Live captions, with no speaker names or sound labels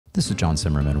This is John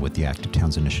Simmerman with the Active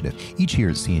Towns Initiative. Each year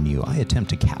at CNU, I attempt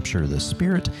to capture the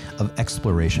spirit of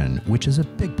exploration, which is a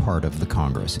big part of the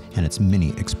Congress and its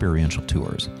many experiential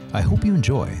tours. I hope you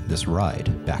enjoy this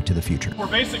ride back to the future. We're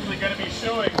basically going to be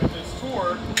showing that this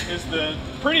tour is the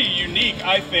pretty unique,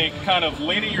 I think, kind of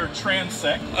linear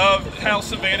transect of how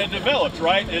Savannah developed,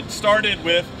 right? It started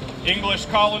with English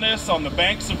colonists on the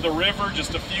banks of the river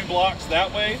just a few blocks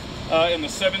that way in the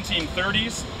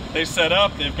 1730s. They set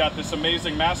up, they've got this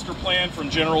amazing master plan from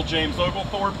General James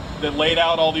Oglethorpe that laid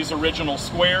out all these original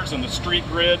squares and the street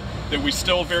grid that we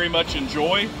still very much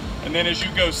enjoy. And then as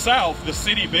you go south, the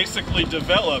city basically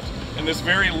developed in this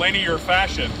very linear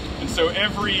fashion. And so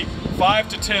every 5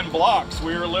 to 10 blocks,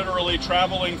 we are literally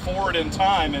traveling forward in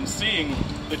time and seeing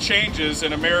the changes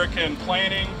in American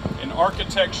planning, in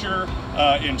architecture,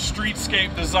 in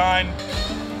streetscape design.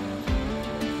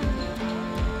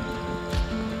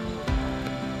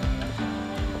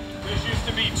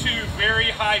 To be two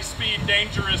very high-speed,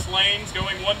 dangerous lanes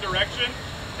going one direction,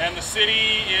 and the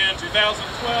city in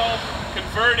 2012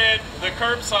 converted the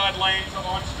curbside lanes of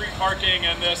on-street parking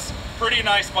and this pretty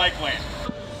nice bike lane.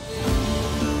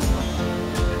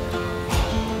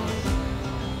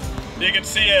 You can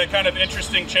see a kind of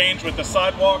interesting change with the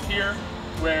sidewalk here,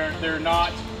 where there's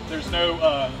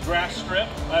no grass strip.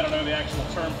 I don't know the actual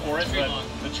term for it, but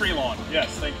the tree lawn. Yes,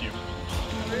 thank you.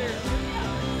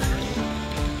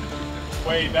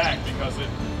 Way back because it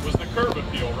was the curb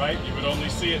appeal, right? You would only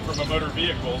see it from a motor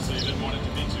vehicle, so you didn't want it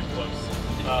to be too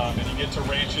close. And you get to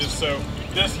ranches. So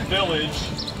this village,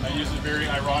 I use it very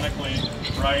ironically,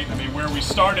 right? I mean, where we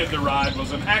started the ride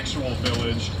was an actual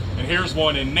village, and here's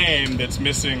one in name that's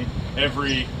missing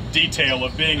every detail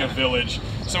of being a village.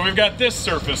 So we've got this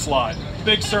surface lot,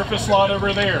 big surface lot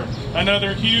over there,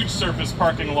 another huge surface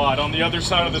parking lot on the other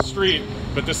side of the street,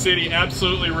 but the city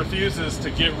absolutely refuses to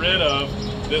get rid of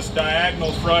this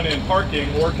diagonal front-end parking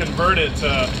or convert it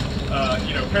to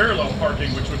parallel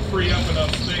parking, which would free up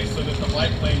enough space so that the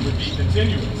bike lane would be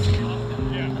continuous.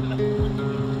 Yeah.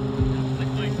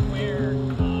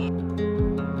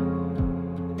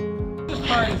 This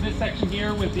part is this section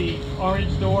here with the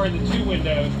orange door and the two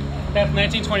windows. That's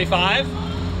 1925,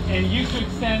 and it used to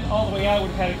extend all the way out.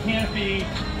 We've had a canopy,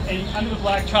 and under the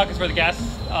black truck is where the gas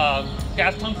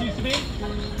pumps used to be.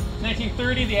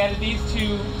 1930, they added these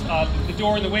two, the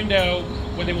door and the window,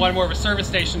 when they wanted more of a service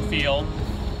station feel.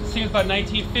 It seems about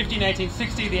 1950,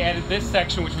 1960, they added this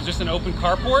section, which was just an open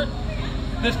carport.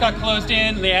 This got closed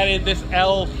in, and they added this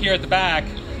L here at the back.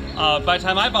 By the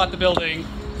time I bought the building,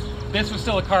 this was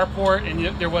still a carport, and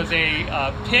there was a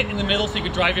pit in the middle so you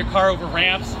could drive your car over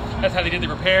ramps. That's how they did the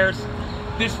repairs.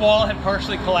 This wall had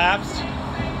partially collapsed,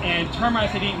 and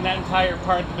termites had eaten that entire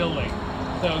part of the building.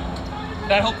 So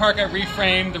that whole part got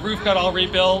reframed, the roof got all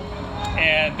rebuilt,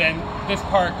 and then this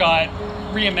part got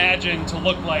reimagined to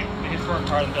look like the historic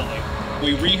part of the building.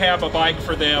 We rehab a bike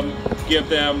for them, give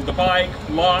them the bike,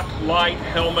 lock, light,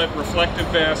 helmet, reflective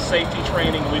vest, safety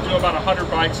training. We do about 100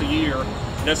 bikes a year.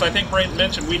 And as I think Brent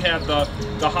mentioned, we have the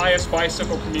highest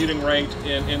bicycle commuting rate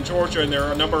in Georgia, and there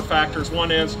are a number of factors.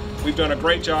 One is we've done a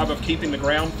great job of keeping the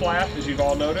ground flat, as you've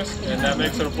all noticed, and that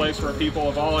makes it a place where people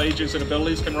of all ages and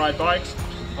abilities can ride bikes.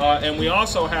 And we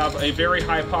also have a very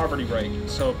high poverty rate,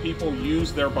 so people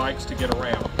use their bikes to get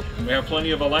around. We have plenty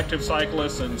of elective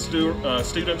cyclists and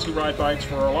students who ride bikes.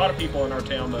 For a lot of people in our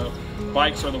town, though,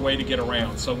 bikes are the way to get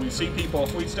around. So we see people,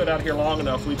 if we stood out here long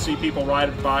enough, we'd see people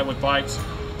riding by with bikes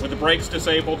with the brakes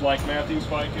disabled, like Matthew's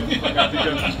bike is.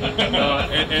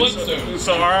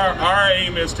 So our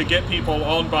aim is to get people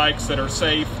on bikes that are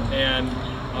safe and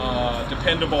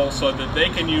dependable, so that they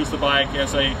can use the bike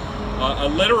as a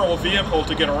literal vehicle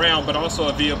to get around, but also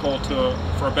a vehicle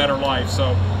for a better life.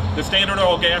 So the Standard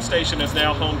Oil gas station is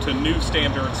now home to new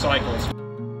Standard cycles.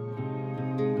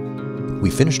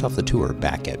 We finished off the tour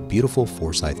back at beautiful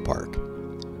Forsyth Park.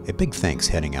 A big thanks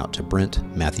heading out to Brent,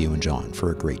 Matthew, and John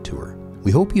for a great tour.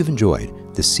 We hope you've enjoyed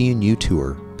the CNU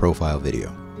Tour profile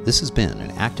video. This has been an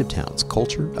Active Towns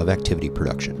Culture of Activity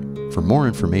production. For more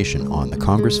information on the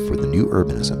Congress for the New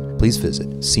Urbanism, please visit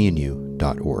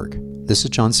cnu.org. This is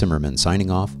John Simmerman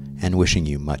signing off and wishing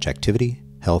you much activity,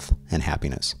 health, and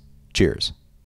happiness. Cheers.